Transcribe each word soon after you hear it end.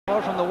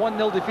From the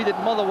 1-0 defeat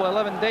at Motherwell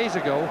 11 days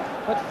ago,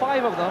 but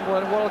 5 of them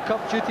were in World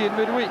Cup duty in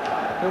midweek.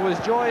 There was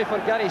joy for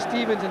Gary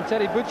Stevens and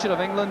Terry Butcher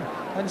of England,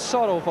 and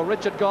sorrow for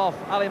Richard Gough,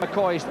 Ali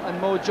McCoist and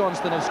Mo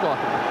Johnston of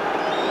Scotland.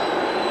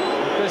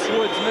 Chris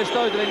Woods missed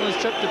out on England's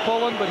trip to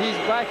Poland, but he's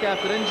back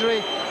after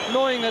injury,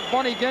 knowing that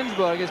Bonnie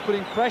Ginsberg is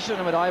putting pressure on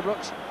him at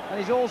Ibrox, and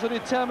he's also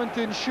determined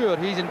to ensure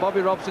he's in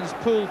Bobby Robson's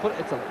pool for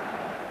Italy.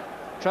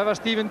 Trevor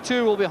Steven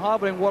too will be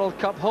harbouring World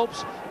Cup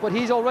hopes, but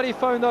he's already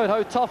found out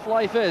how tough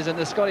life is in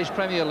the Scottish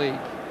Premier League.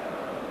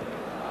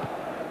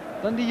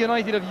 Dundee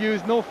United have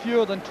used no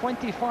fewer than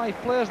 25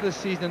 players this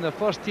season in their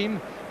first team,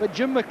 but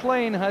Jim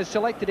McLean has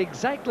selected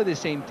exactly the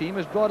same team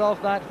as brought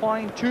off that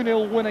fine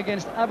 2-0 win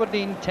against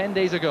Aberdeen 10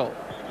 days ago.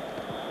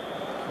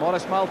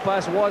 Maurice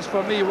Malpass was,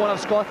 for me, one of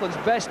Scotland's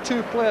best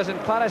 2 players in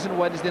Paris on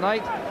Wednesday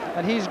night,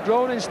 and he's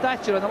grown in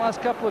stature in the last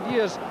couple of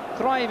years,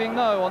 thriving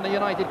now on the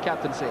United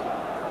captaincy.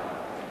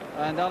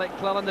 And Alec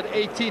Cleland at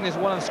 18 is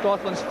one of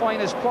Scotland's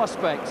finest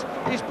prospects.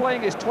 He's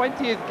playing his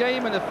 20th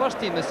game in the first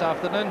team this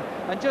afternoon,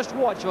 and just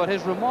watch for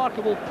his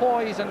remarkable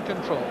poise and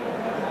control.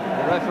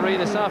 The referee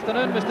this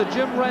afternoon, Mr.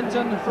 Jim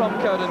Renton from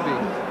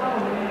Cowdenbeath.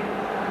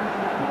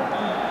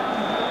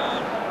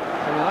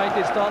 So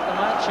United start the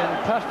match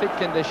in perfect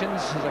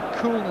conditions. There's a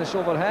coolness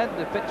overhead,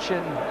 the pitch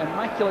in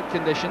immaculate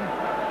condition,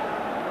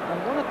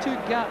 and 1 or 2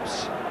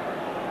 gaps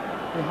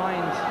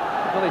behind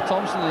Billy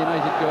Thompson, the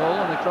United goal,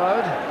 and the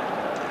crowd.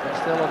 But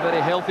still a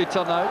very healthy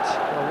turnout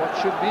for what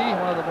should be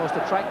one of the most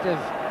attractive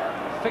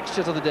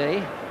fixtures of the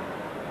day.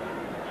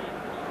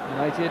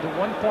 United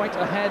 1 point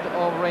ahead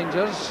of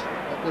Rangers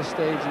at this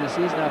stage in the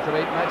season after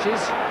 8 matches.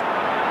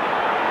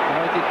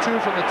 United 2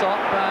 from the top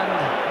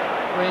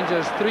and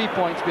Rangers 3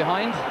 points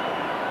behind.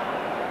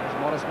 There's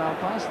Maurice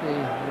Malpass, the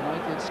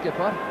United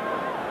skipper.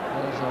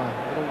 There's a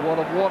little word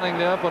of warning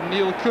there for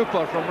Neil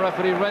Cooper from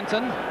referee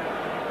Renton.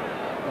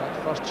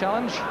 That first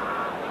challenge.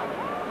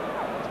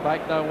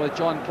 Back now with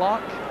John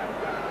Clark.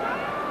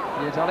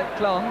 Here's Alec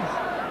Cleland.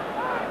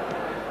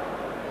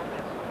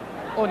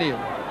 O'Neill.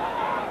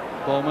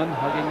 Bowman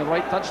hugging the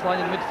right touchline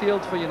in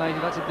midfield for United.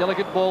 That's a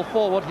delicate ball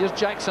forward. Here's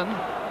Jackson.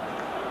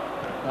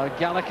 Now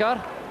Gallagher.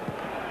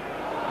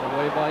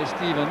 Away by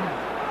Stephen.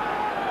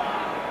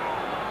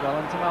 Well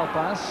into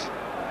Malpass.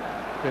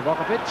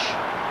 Krivokapic.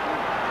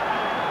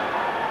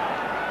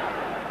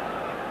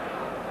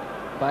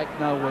 Back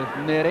now with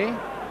Neri.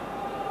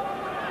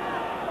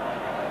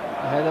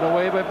 Headed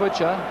away by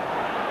Butcher,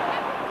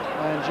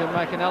 and Jim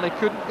McInally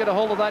couldn't get a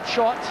hold of that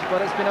shot, but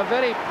it's been a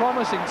very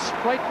promising,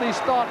 sprightly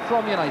start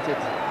from United.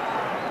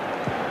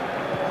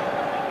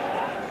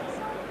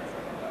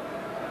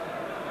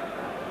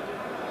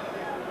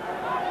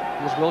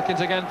 Here's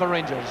Wilkins again for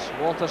Rangers.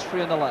 Walters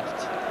free on the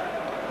left.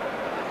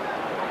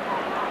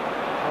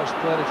 First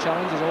player to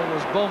challenge is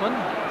always Bowman.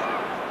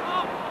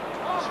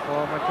 It's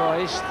for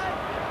McCoist.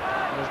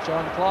 There's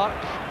John Clark.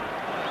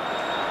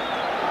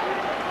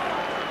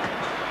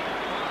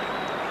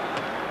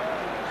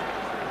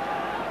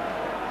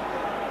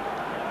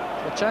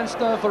 A chance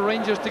now for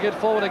Rangers to get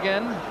forward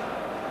again.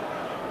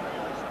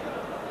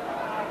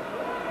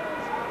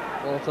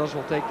 Walters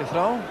will take the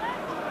throw. He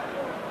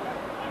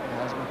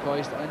has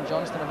McCoist and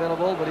Johnston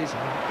available, but he's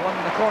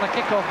won the corner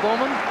kick off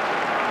Bowman.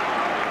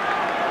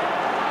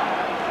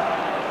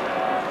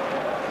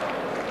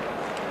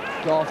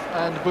 Gough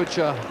and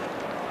Butcher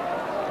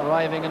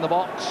arriving in the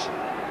box.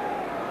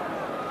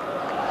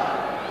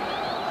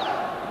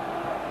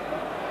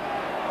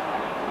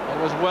 It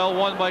was well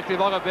won by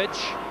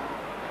Krivokapic.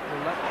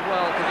 Left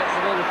well to get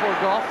the ball before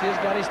Gough. Here's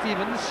Gary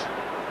Stevens.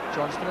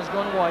 Johnston has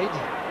gone wide.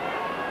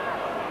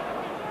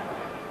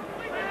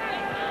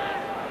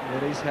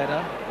 Leary's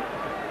header.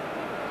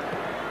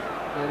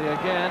 Leary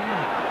again.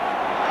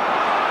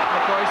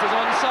 McCoist is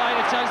onside.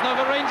 A chance now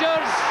for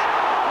Rangers.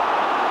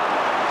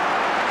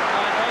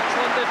 And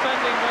excellent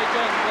defending by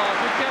John Clark,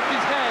 who kept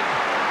his head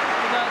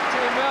in that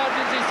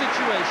emergency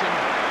situation.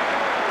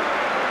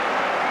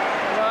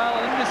 Well,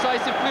 an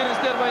indecisive clearance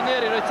there by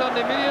Neri, returned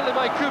immediately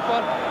by Cooper.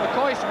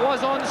 McCoist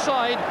was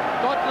onside,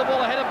 got the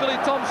ball ahead of Billy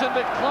Thompson,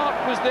 but Clark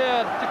was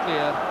there to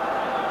clear.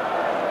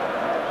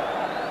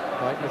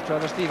 Right with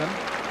Trevor Steven.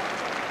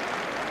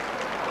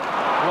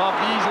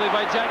 Robbed easily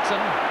by Jackson.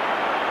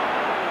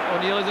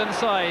 O'Neill is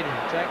inside.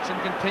 Jackson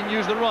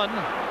continues the run,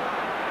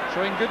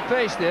 showing good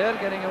pace there,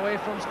 getting away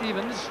from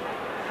Stevens.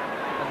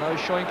 And now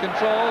showing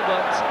control,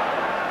 but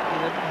he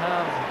didn't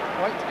have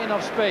quite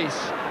enough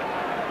space.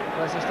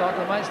 That's the start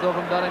of the match though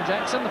from Darren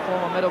Jackson, the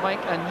former Meadowbank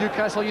and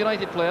Newcastle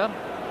United player.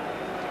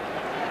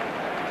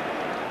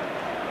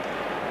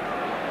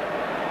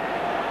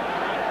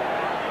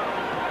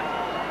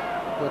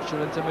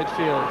 Butcher into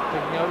midfield,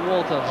 picking out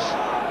Walters.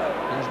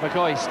 Here's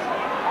McCoist.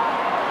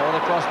 Ball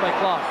across by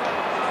Clark.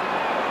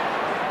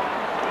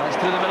 That's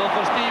through the middle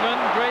for Stephen.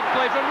 Great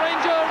play from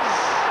Rangers.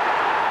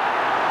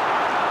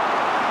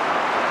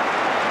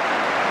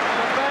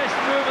 The best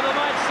move of the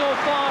match so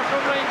far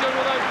from Rangers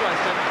without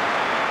question.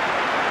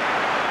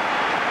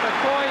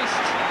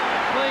 McCoist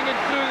playing it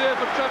through there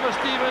for Trevor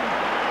Steven,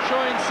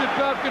 showing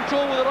superb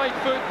control with the right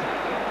foot,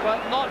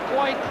 but not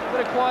quite the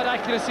required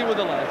accuracy with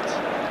the left.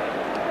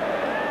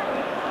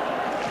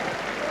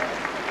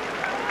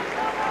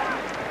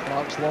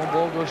 Long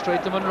ball goes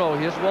straight to Monroe.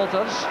 Here's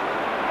Walters.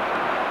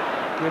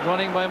 Good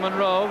running by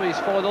Monroe. He's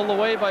followed all the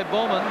way by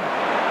Bowman.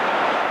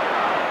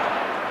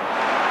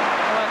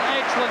 An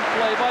excellent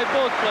play by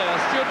both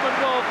players. Stuart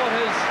Monroe for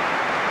his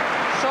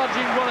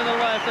surging run in the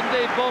left, and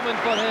Dave Bowman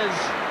for his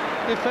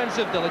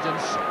defensive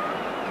diligence.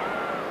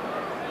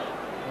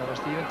 Trevor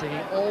Stephen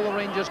taking all the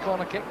Rangers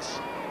corner kicks.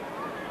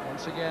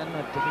 Once again,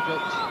 a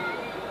difficult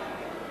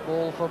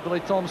ball for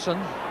Billy Thompson.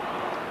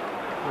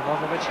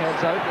 Livakovic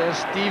heads out. There's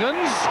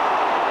Stevens.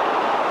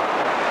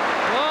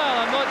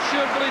 Well, I'm not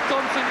sure Billy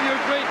Thompson knew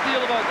a great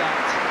deal about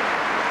that.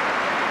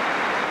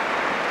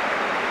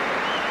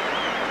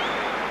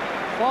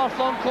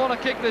 Far-flung corner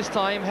kick this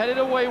time, headed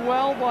away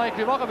well by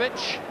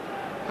Livakovic.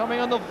 Coming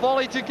on the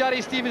volley to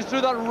Gary Stevens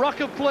through that ruck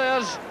of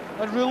players,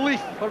 and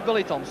relief for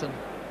Billy Thompson.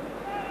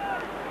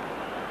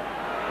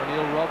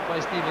 O'Neill robbed by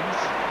Stevens.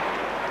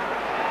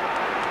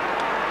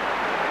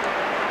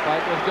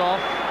 Fight with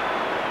Goff.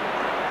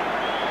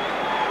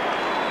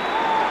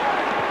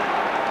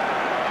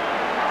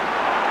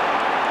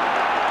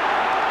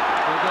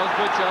 Here goes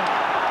Butcher.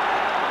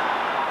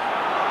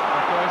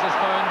 McCoy has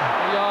found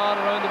a yard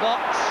around the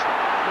box.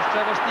 There's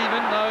Trevor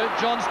Stephen, now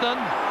Johnston.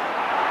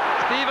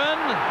 Stephen!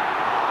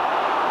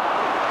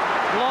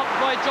 Blocked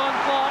by John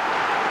Clark.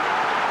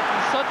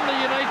 And suddenly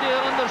United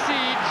are under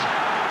siege.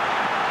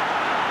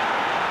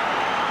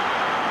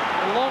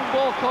 The long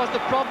ball caused the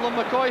problem.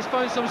 McCoy's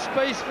found some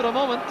space for a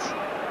moment.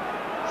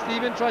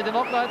 Stephen tried to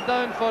knock that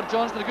down for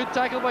Johnston. A good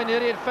tackle by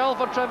Neary. It fell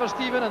for Trevor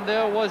Stephen, and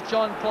there was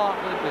John Clark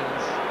with the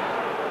clearance.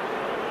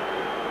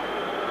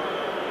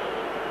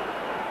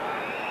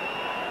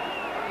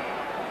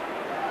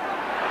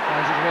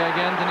 Finds his way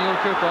again to Neil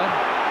Cooper.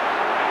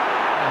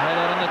 A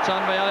header on the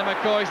turn by Ali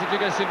McCoist. He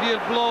took a severe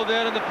blow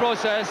there in the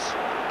process.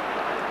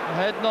 A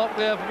head knock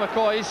there for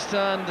McCoist,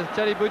 and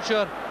Terry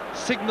Butcher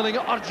signalling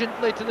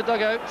urgently to the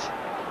dugout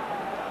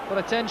for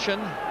attention,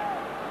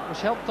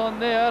 was helped on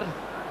there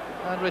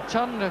and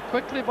returned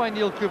quickly by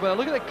Neil Cooper.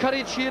 Look at the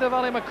courage here of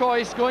Ali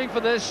McCoist going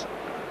for this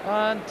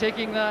and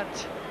taking that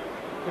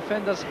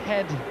defender's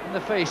head in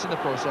the face in the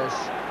process.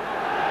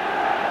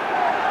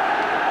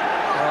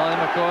 Ali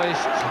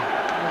McCoist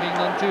looking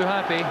none too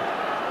happy.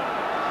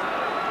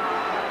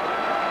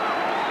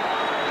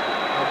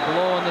 A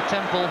blow on the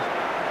temple.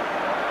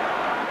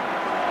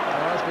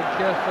 Well, that's been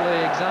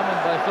carefully examined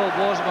by Phil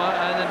Boersma,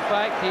 and in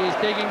fact he's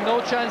taking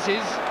no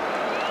chances.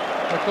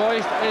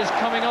 McCoist is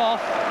coming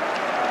off.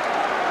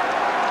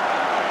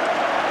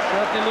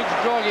 Certainly looks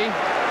groggy.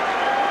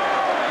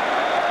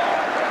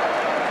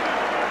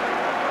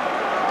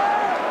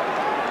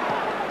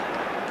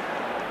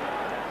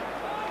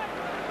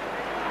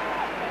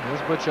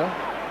 Here's Butcher.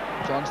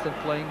 Johnston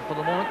playing for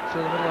the moment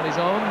through the middle on his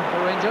own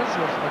for Rangers,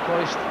 with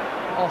McCoist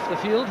off the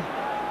field.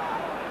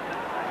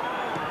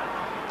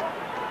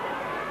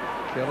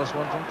 Careless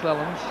one from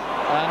Cleland.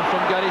 And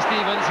from Gary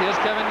Stevens, here's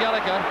Kevin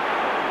Gallagher.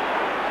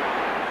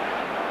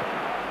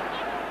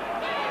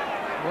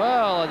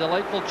 Well, a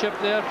delightful chip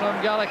there from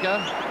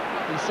Gallagher.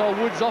 He saw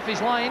Woods off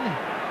his line.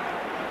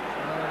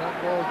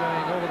 That ball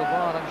going over the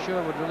bar, I'm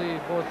sure, would relieve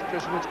both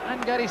Chris Woods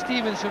and Gary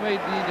Stevens, who made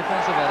the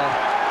defensive error.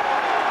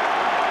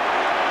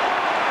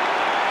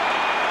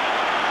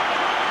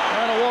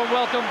 And a warm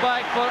welcome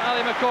back for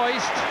Ali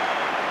McCoist.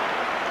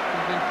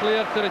 He's been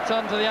cleared to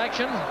return to the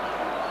action.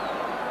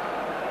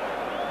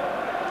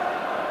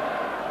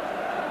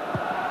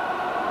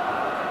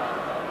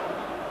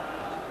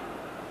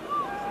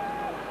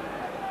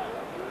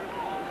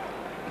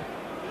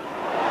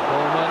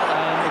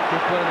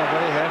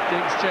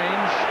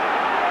 Exchange.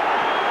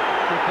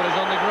 Cooper is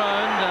on the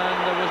ground, and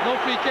there was no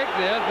free kick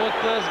there. Both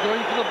players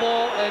going for the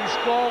ball in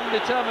strong,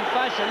 determined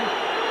fashion.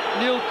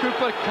 Neil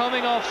Cooper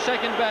coming off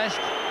second best.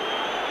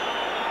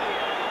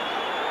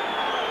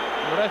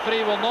 The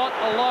referee will not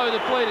allow the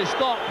play to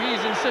stop.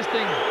 He's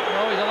insisting.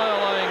 No, he's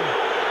allowing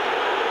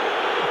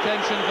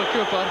attention for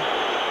Cooper.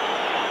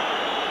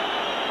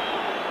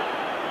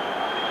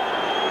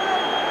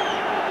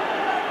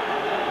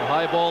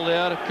 High ball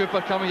there,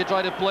 Cooper coming to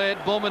try to play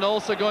it. Bowman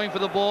also going for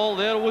the ball.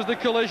 There was the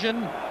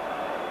collision.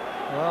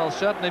 Well,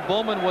 certainly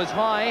Bowman was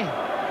high.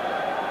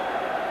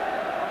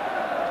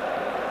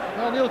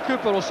 Well, Neil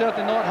Cooper will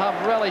certainly not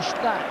have relished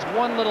that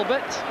one little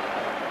bit.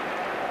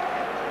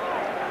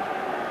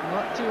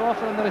 Not too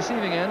often on the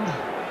receiving end.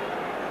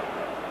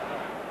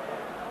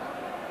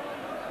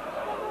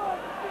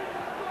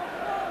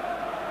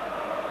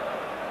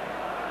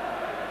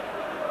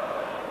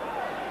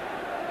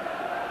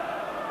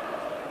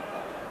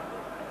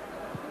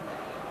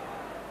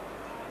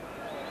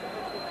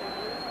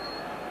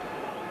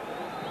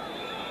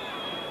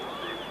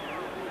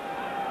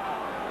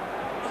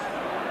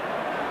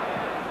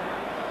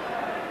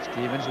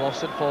 Stevens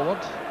lofts it forward.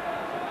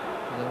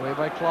 And away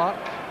by Clark.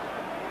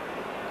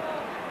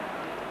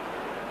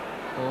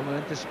 Bowman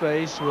into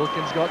space.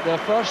 Wilkins got there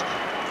first.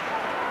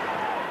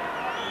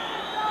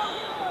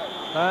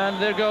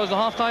 And there goes the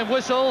half-time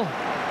whistle.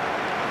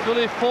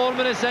 Fully 4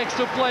 minutes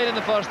extra played in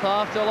the first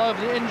half to allow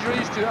for the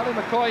injuries to Ali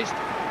McCoist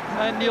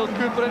and Neil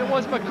Cooper. And it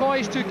was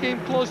McCoist who came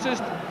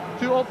closest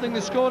to opening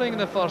the scoring in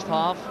the first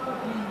half.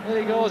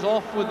 There he goes,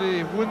 off with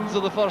the wounds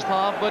of the first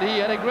half, but he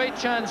had a great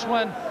chance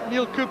when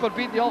Neil Cooper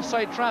beat the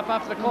offside trap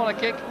after the corner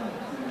kick,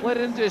 played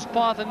it into his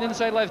path in the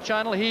inside left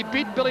channel. He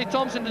beat Billy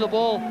Thompson to the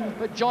ball,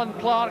 but John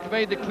Clark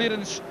made the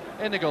clearance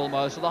in the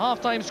goalmouth. So the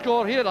half-time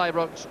score here at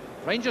Ibrox,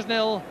 Rangers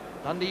 0,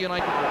 Dundee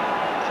United 1.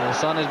 So the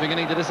sun is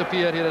beginning to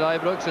disappear here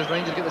at Ibrox as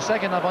Rangers get the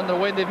second half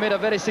underway, and they've made a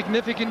very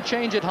significant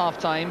change at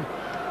half-time.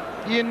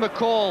 Ian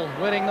McCall,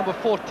 wearing number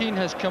 14,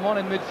 has come on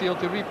in midfield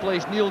to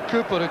replace Neil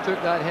Cooper, who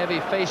took that heavy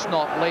face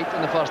knock late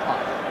in the first half.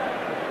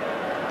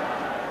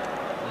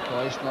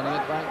 McCoy nodding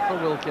it back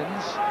for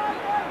Wilkins.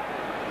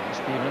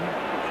 Stephen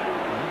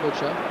and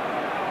Butcher.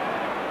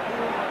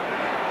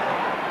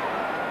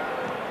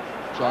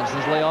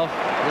 Johnson's layoff.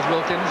 There's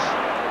Wilkins.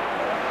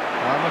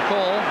 Now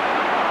McCall.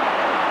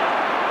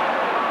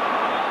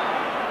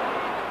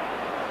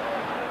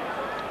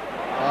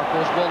 Far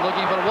post ball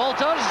looking for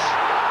Walters.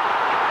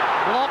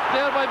 Blocked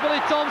there by Billy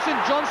Thompson.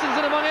 Johnson's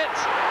in among it.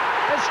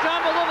 It's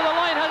scrambled over the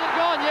line. Has it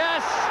gone?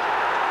 Yes.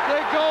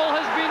 The goal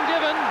has been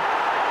given.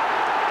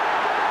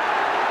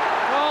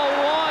 Oh,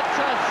 what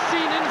a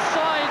scene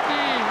inside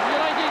the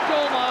United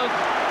goalmouth.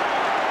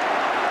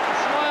 A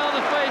smile on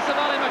the face of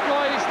Ali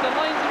McCoist. The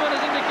linesman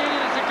has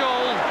indicated it's a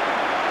goal.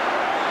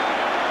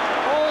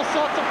 All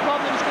sorts of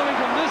problems coming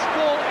from this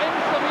ball in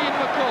from Ian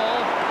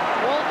McCall.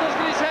 Walters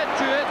with his head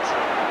to it.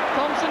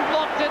 Thompson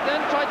blocked it,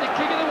 then tried to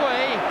kick it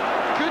away.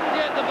 Couldn't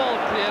get the ball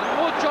clear.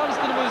 Mo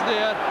Johnston was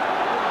there. It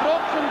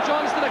broke from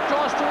Johnston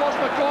across towards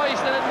McCoist,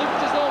 and it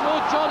looked as though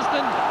Mo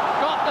Johnston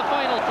got the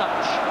final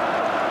touch.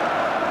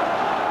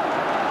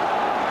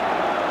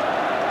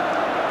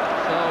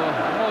 So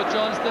Mo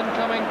Johnston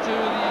coming to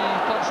the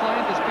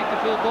touchline to speak to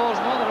Phil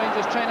Borsma, the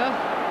Rangers trainer.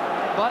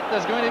 But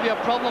there's going to be a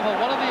problem for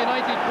one of the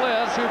United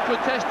players who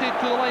protested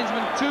to the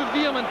linesman too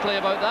vehemently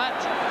about that.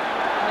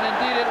 And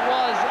indeed it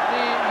was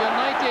the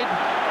United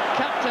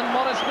captain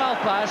Maurice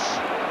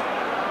Malpass,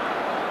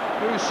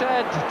 who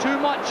said too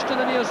much to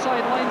the near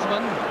side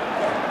linesman.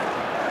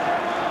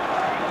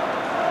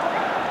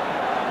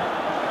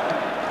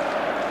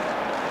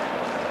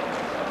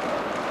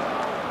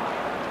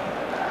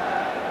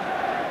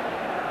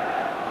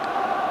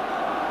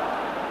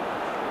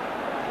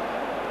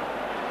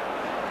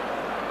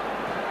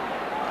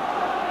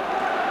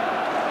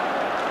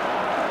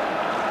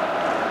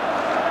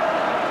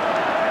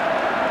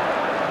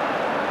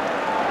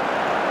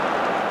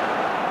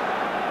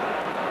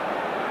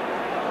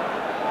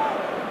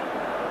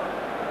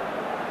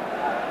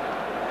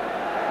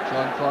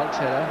 John Clark's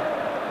header.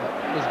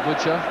 That was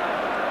Butcher.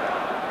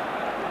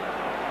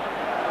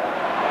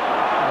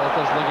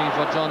 Walters looking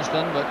for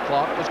Johnston, but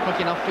Clark was quick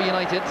enough for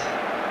United.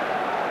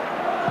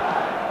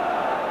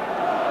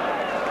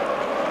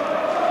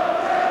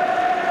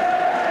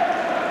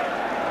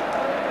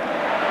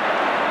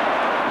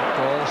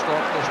 Ball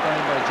stopped this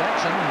time by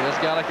Jackson. Here's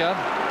Gallagher.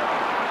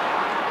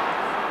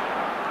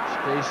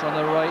 Space on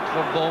the right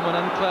for Bowman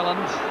and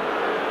Cleland.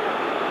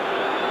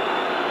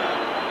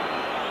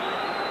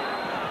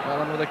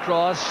 Allen with a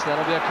cross.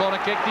 That'll be a corner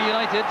kick to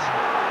United.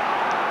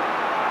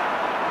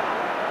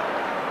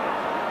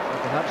 So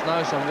perhaps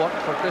now some work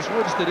for Chris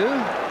Woods to do.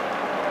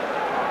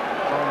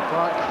 John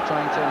Clark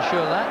trying to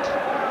ensure that.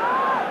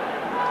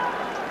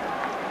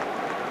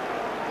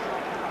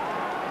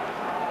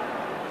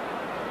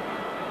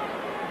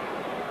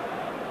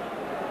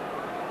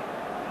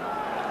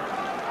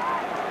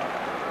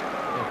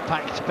 A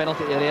packed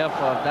penalty area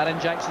for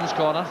Darren Jackson's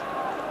corner.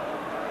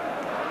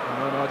 And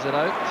no nods it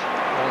out.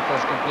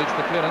 Walters completes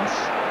the clearance.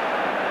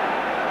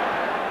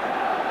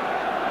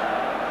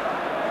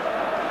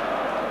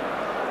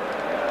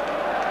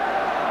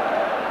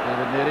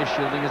 David Neary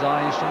shielding his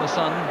eyes from the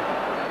sun.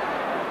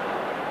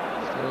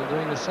 Still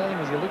doing the same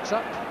as he looks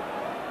up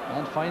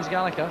and finds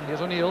Gallagher.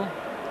 Here's O'Neill.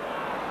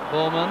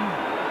 Bowman.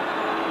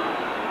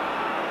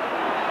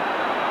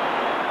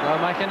 Now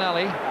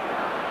McInally.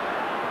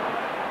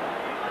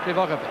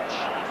 Krivokovic.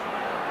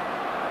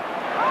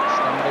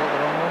 Stumble at the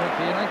wrong moment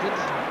for United.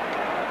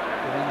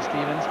 Giving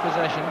Stevens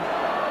possession.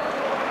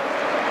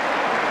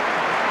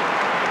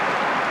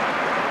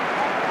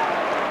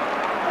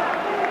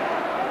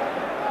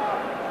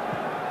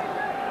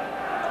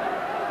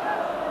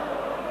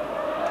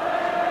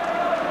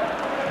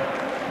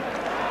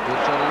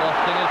 Butcher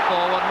lofting it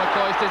forward.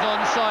 McCoist is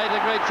onside.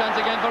 A great chance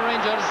again for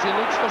Rangers. He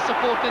looks for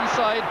support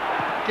inside.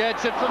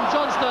 Gets it from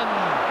Johnston.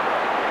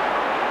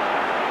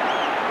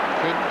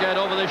 Couldn't get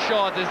over the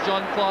shot as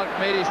John Clark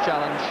made his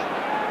challenge.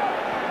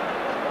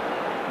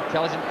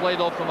 Intelligent play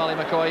though from Ali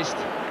McCoist.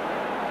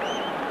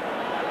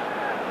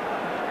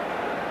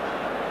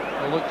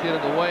 A look here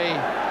at the way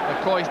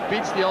McCoist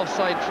beats the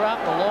offside trap.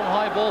 The long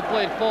high ball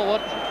played forward.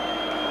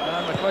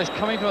 And McCoist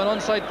coming to an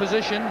onside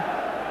position.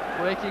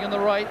 Breaking on the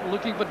right,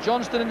 looking for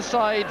Johnston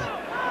inside.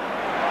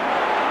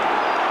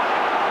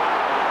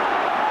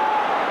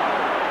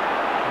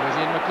 There's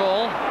Ian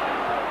McCall.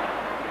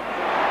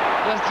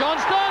 There's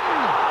Johnston!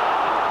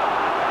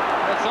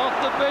 It's off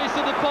the base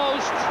of the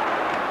post.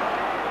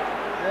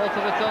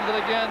 Walter returns it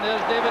again.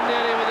 There's David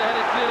Neary with the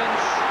headed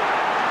clearance.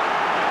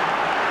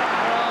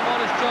 Oh,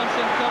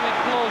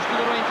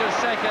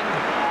 second.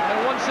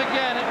 And once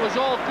again, it was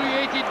all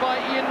created by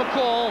Ian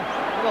McCall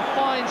with a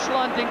fine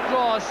slanting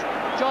cross.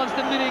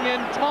 Johnston leading in.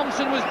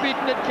 Thompson was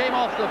beaten. It came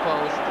off the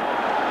post.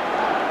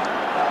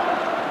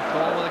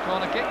 McCall with a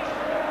corner kick.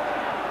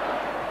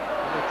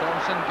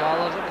 Thompson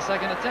gathers at the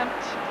second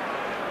attempt.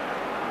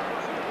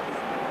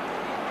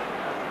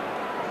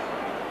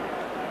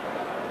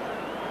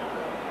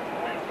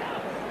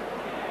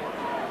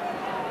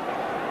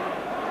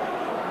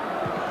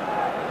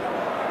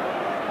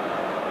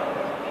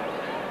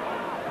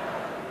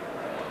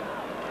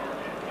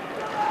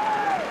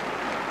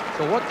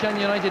 So what can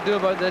United do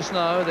about this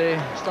now? They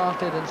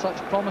started in such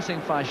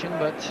promising fashion,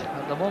 but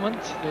at the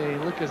moment they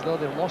look as though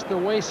they've lost their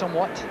way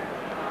somewhat.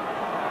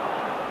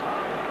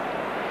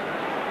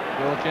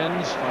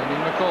 Wilkins finding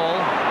McCall.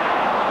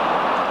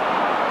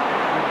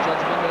 Good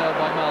judgment there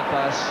by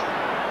Malpass.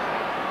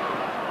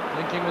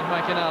 Linking with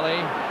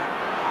McInally.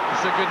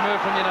 It's a good move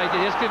from United.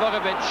 Here's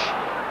Krivojevic.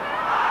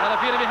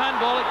 That appeared to be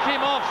handball. It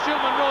came off.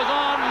 Stuart Monroe's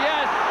on.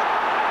 Yes!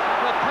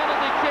 The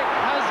penalty kick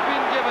has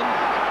been given.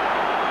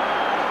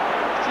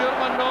 Stuart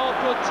Monroe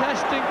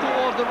protesting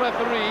towards the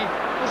referee.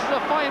 This is a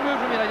fine move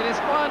from United,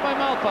 inspired by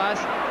Malpass.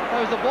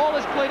 Now as the ball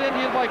is played in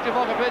here by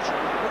Krivojevic,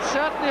 it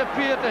certainly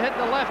appeared to hit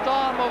the left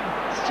arm of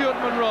Stuart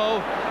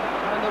Monroe,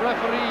 and the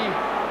referee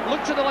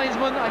looks at the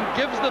linesman and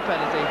gives the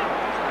penalty.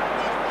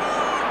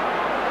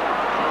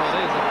 So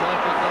it is a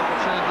perfect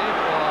opportunity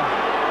for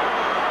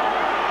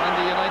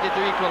Dundee United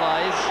to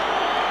equalise.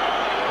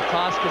 The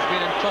task has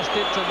been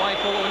entrusted to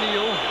Michael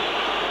O'Neill.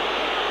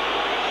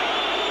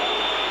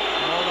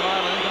 Northern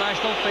Ireland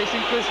international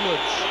facing Chris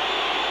Woods.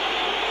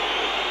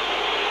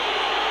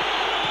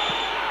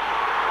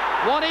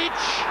 One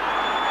each.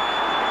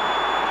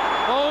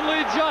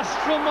 Only just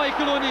from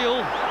Michael O'Neill.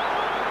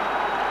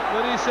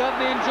 But he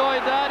certainly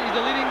enjoyed that. He's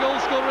the leading goal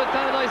scorer at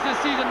Tannadice this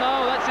season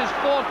now. That's his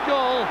 4th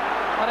goal.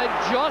 And it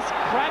just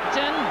cracked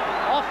in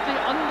off the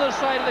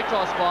underside of the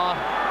crossbar.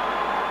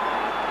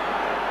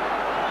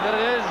 There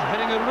it is,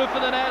 hitting the roof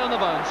of the net on the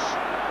bounce.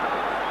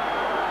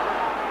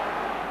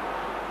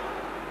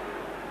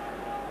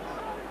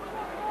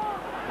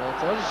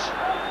 Walters.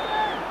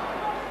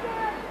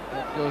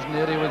 Goes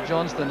Neary with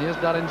Johnston. Here's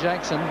Darren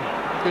Jackson.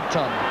 Good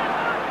turn.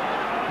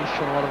 He's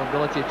shown a lot of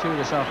ability too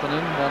this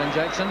afternoon. Darren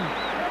Jackson.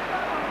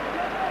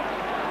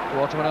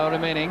 Quarter of an hour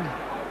remaining.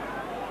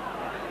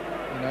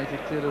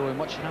 United clearly were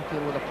much happier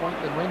with a point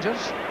than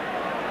Rangers.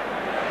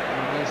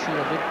 We may see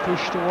a big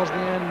push towards the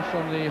end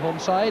from the home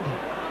side.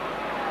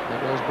 There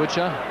goes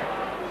Butcher.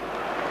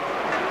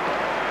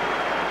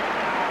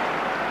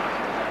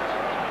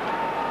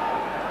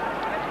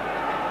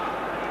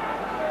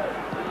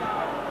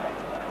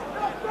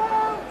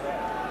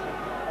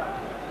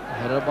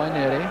 Header by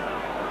Neary.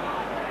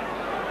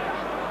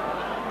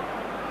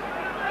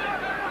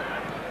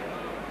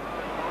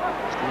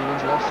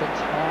 Stevens lofts it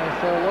high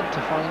forward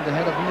to find the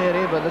head of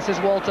Neary, but this is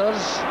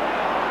Walters.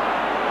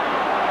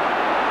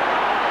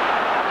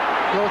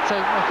 Go to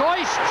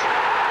McCoist.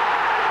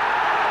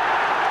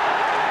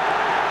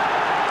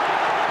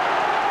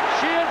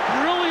 Sheer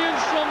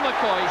brilliance from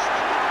McCoist.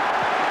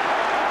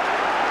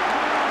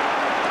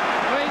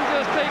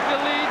 Rangers take the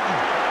lead.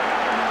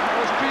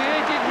 Was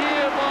created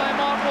here by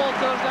Mark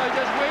Walters. Now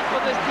just wait for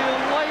this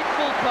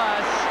delightful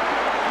pass.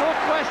 No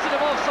question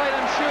of offside,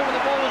 I'm sure, when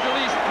the ball was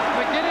released.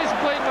 McGuinness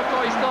played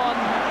McCoist on,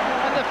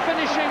 and the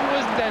finishing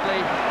was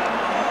deadly.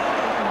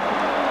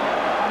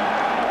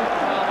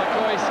 Well,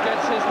 McCoist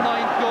gets his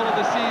 9th goal of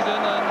the season,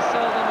 and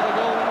seldom with a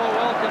goal more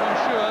welcome, I'm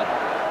sure.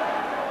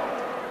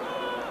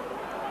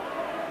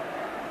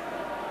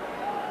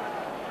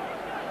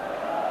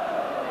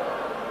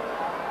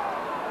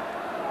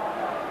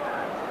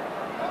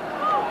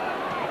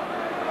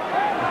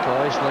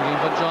 Looking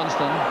for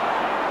Johnston.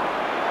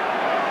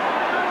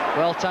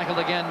 Well tackled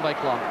again by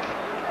Clark.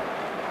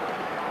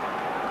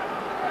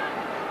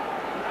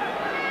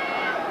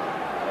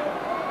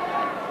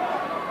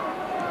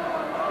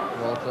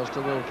 Walters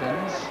to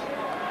Wilkins.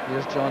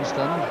 Here's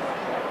Johnston.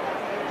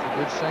 It's a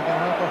good second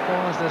half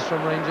performance this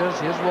from Rangers.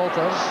 Here's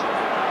Walters.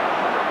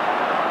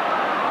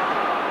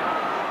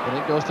 And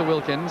it goes to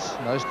Wilkins.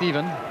 Now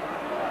Stephen.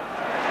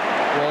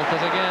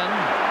 Walters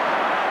again.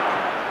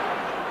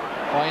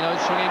 Fine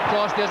out swinging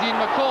cross, there's Ian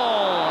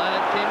McCall, and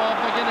it came off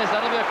McGuinness.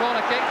 That'll be a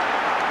corner kick.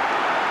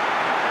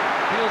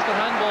 Feels for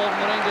handball from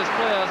the Rangers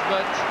players,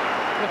 but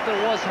if there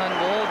was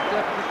handball,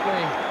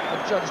 definitely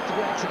adjudged to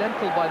be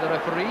accidental by the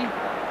referee.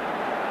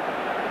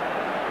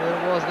 There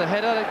was the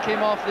header, it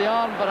came off the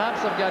arm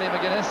perhaps of Gary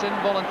McGuinness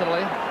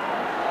involuntarily.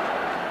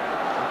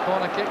 A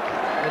corner kick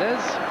it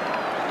is.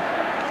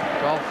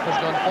 Goff has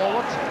gone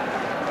forward,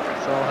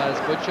 so has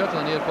Butcher to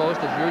the near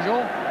post as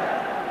usual.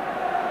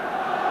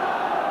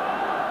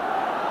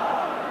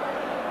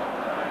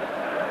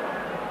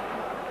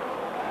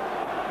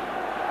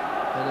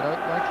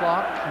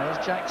 Clark, there's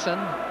Jackson.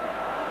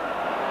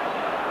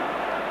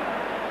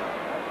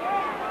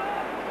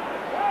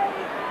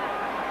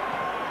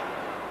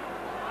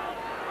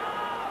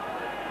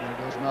 There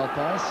goes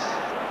Malpass.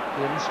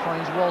 Gibbons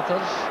finds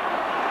Walters.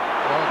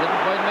 Well,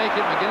 didn't quite make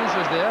it. McGuinness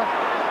was there.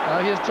 Now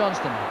here's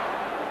Johnston.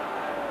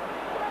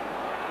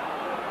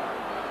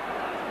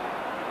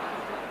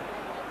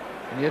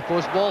 Near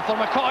post ball for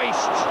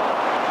McCoist.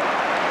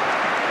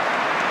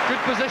 Good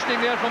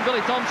positioning there from Billy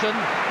Thompson.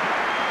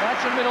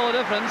 That's what made all the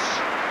difference.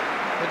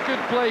 A good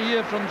play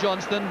here from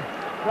Johnston,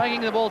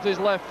 dragging the ball to his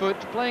left foot,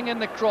 playing in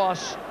the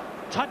cross,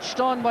 touched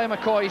on by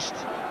McCoist,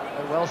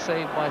 but well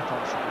saved by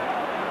Thompson.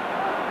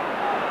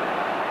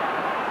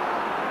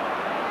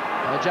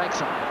 Now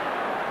Jackson.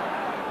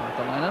 At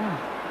the line.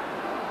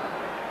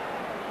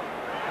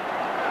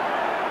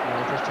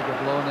 Just took a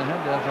blow in the head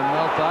there from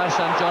Malpass,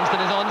 and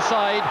Johnston is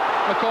onside.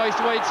 McCoist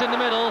waits in the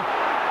middle.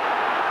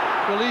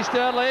 Released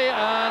early,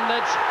 and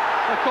it's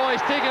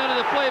McCoist taken out of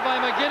the play by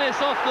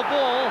McGuinness off the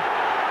ball.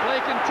 Play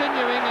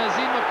continuing as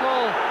Ian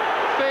McCall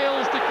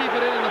fails to keep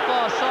it in the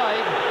far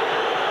side.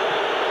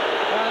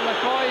 And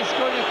McCoist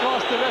going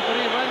across the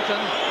referee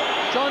Renton.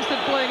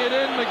 Johnston playing it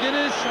in,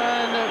 McGuinness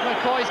and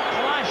McCoist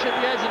clash at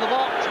the edge of the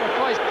box.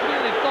 McCoist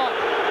clearly thought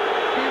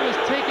he was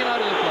taken out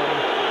of the play.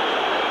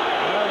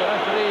 Well, the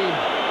referee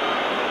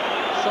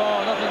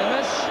saw nothing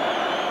amiss.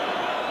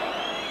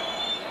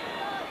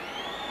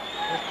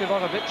 There's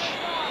Krivojevic.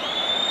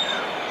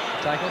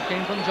 The tackle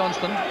came from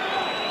Johnston.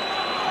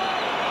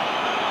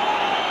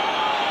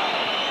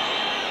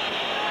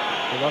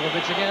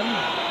 Krivojevic again.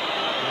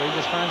 The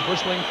Rangers fans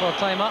whistling for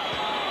time up.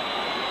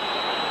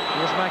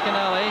 Here's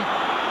McInally.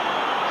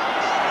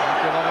 And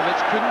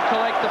Krivojevic couldn't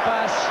collect the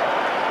pass.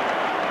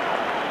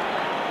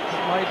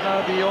 It might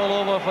now be all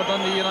over for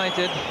Dundee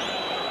United.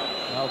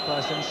 Well,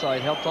 pass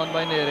inside, helped on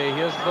by Neri.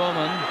 Here's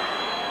Bowman.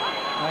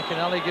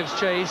 McInally gives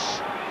chase.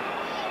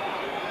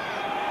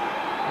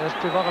 There's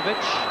Krivojevic.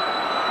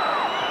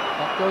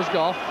 Up goes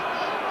Goff.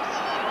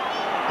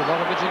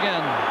 Krivojevic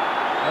again.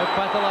 Out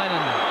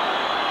Paatelainen.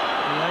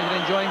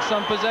 United enjoying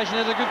some possession.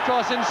 There's a good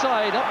cross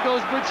inside. Up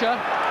goes Butcher.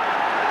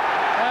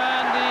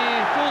 And the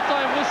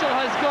full-time whistle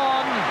has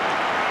gone.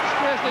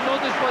 Scarcely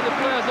noticed by the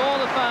players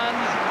or the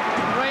fans.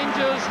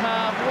 Rangers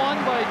have won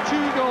by 2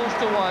 goals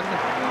to 1.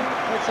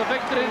 It's a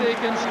victory they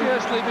can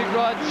scarcely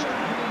begrudge.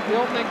 The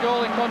opening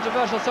goal in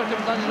controversial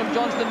circumstances from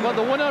Johnston, but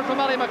the winner from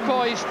Ali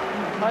McCoist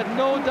had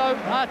no doubt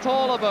at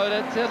all about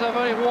it. There's a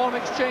very warm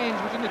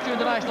exchange between the two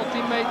international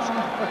teammates,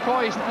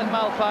 McCoist and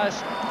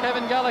Malpass.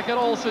 Kevin Gallagher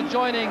also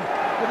joining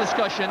the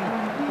discussion.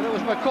 But it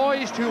was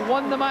McCoist who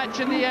won the match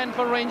in the end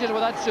for Rangers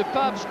with that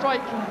superb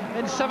strike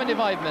in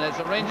 75 minutes.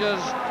 The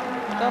Rangers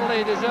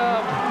thoroughly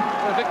deserved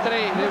the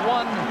victory. They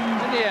won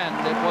in the end.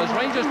 It was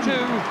Rangers 2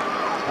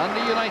 and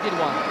the United 1.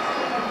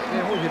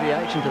 Yeah, what was your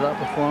reaction to that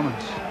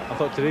performance? I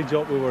thought today,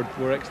 Jock, we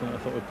were excellent. I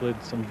thought we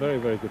played some very,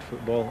 very good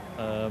football.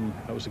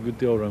 It was a good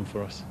day all round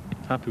for us.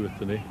 Happy with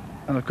today.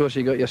 And of course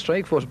you got your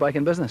strike force back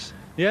in business.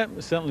 Yeah,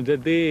 certainly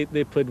did.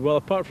 They played well.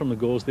 Apart from the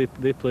goals, they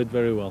played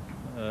very well.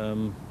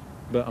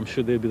 But I'm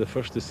sure they'd be the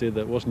first to say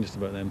that it wasn't just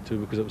about them too,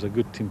 because it was a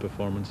good team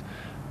performance.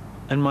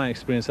 In my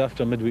experience,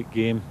 after a midweek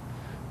game,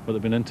 whether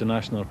it be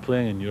international or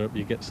playing in Europe,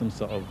 you get some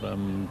sort of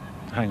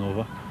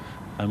hangover.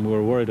 And we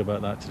were worried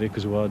about that today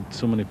because we had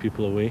so many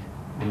people away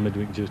in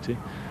midweek duty,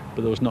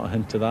 but there was not a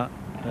hint to that.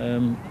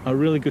 A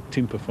really good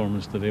team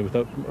performance today.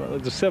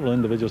 There's several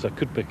individuals I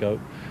could pick out,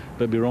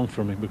 but it'd be wrong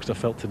for me because I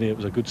felt today it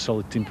was a good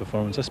solid team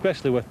performance,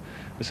 especially with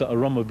the sort of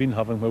run we've been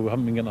having where we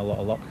haven't been getting a lot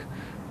of luck.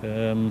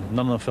 None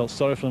of them felt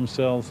sorry for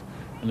themselves,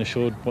 and they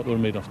showed what they were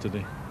made of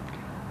today.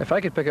 If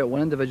I could pick out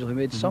one individual who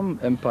made some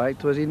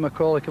impact, was Ian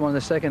McCall, who came on in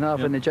the second half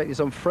and injected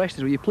some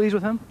freshness. Were you pleased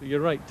with him?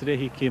 You're right. Today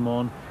he came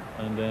on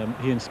and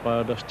he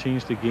inspired us,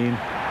 changed the game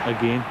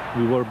again.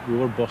 We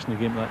were bossing the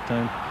game at that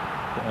time.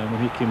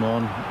 When he came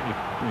on,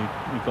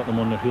 he got them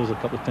on their heels a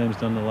couple of times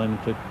down the line and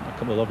played a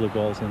couple of lovely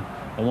balls. And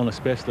one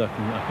especially I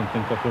can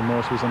think of where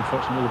Morris was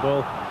unfortunate with the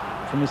ball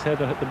from his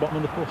header hit the bottom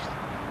of the post.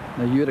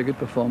 Now you had a good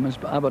performance,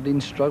 but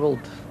Aberdeen struggled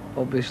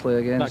obviously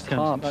against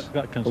Hearts.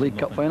 That counts the League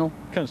Cup final.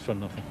 Counts for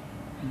nothing.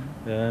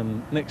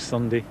 Next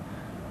Sunday,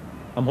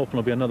 I'm hoping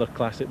it'll be another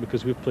classic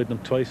because we've played them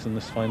twice in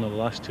this final the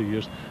last 2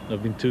 years. There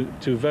have been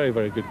two very,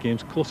 very good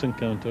games, close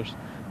encounters,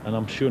 and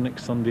I'm sure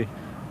next Sunday,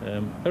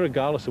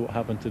 regardless of what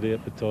happened today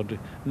at Pittodrie,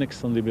 next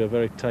Sunday will be a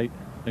very tight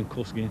and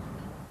close game.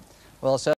 Well,